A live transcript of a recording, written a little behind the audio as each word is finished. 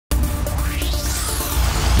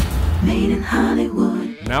Made in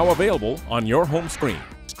Hollywood. Now available on your home screen.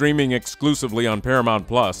 Streaming exclusively on Paramount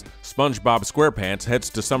Plus, SpongeBob SquarePants heads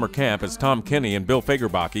to summer camp as Tom Kenny and Bill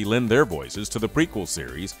Fagerbakke lend their voices to the prequel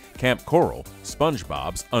series, Camp Koral,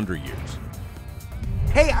 SpongeBob's Underyears.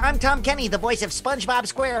 Hey, I'm Tom Kenny, the voice of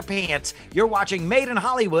SpongeBob SquarePants. You're watching Made in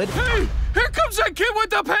Hollywood. Hey, here comes that kid with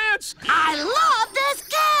the pants! I love this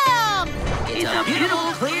camp! It's a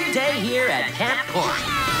beautiful, clear day here at Camp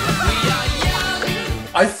Koral.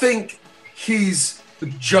 I think he's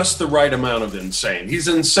just the right amount of insane. He's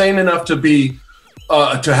insane enough to be,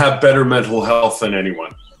 to have better mental health than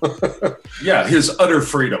anyone. Yeah, his utter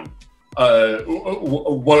freedom.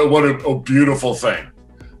 What a beautiful thing.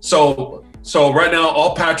 So right now,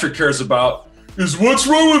 all Patrick cares about is what's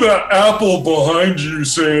wrong with that apple behind you,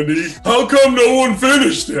 Sandy? How come no one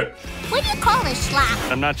finished it? What do you call this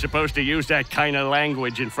slap? I'm not supposed to use that kind of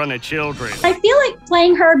language in front of children. I feel like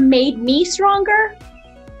playing her made me stronger.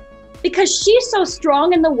 Because she's so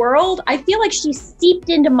strong in the world, I feel like she's seeped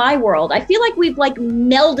into my world. I feel like we've like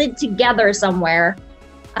melded together somewhere.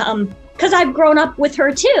 Because I've grown up with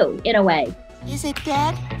her too, in a way. Is it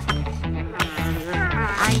dead?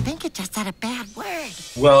 I think it just had a bad word.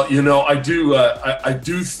 Well, you know, I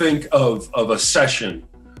do think of a session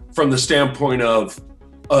from the standpoint of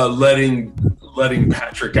letting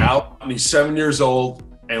Patrick out. I mean, he's 7 years old,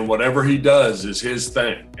 and whatever he does is his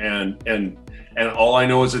thing. And all I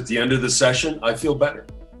know is at the end of the session, I feel better.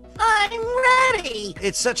 I'm ready.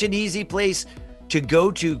 It's such an easy place to go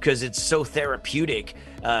to because it's so therapeutic.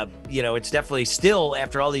 You know, it's definitely still,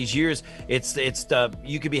 after all these years,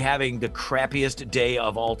 you could be having the crappiest day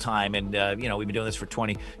of all time. And, you know, we've been doing this for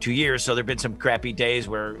 22 years. So there've been some crappy days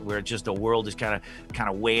where just the world is kind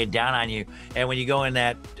of weighing down on you. And when you go in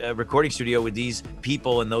that recording studio with these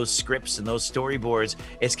people and those scripts and those storyboards,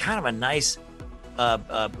 it's kind of a nice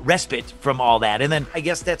respite from all that. And then I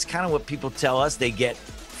guess that's kind of what people tell us they get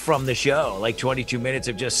from the show, like 22 minutes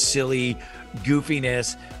of just silly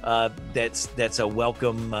goofiness. That's a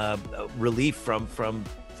welcome relief from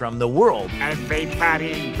the world.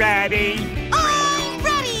 Everybody ready? I'm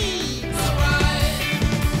ready!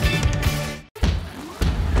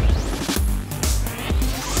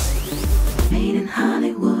 Made in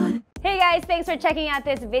Hollywood. Hey guys, thanks for checking out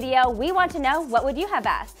this video. We want to know, what would you have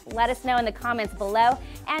asked? Let us know in the comments below.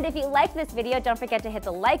 And if you liked this video, don't forget to hit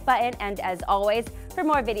the like button. And as always, for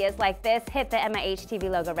more videos like this, hit the MIH TV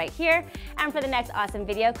logo right here. And for the next awesome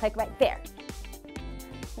video, click right there.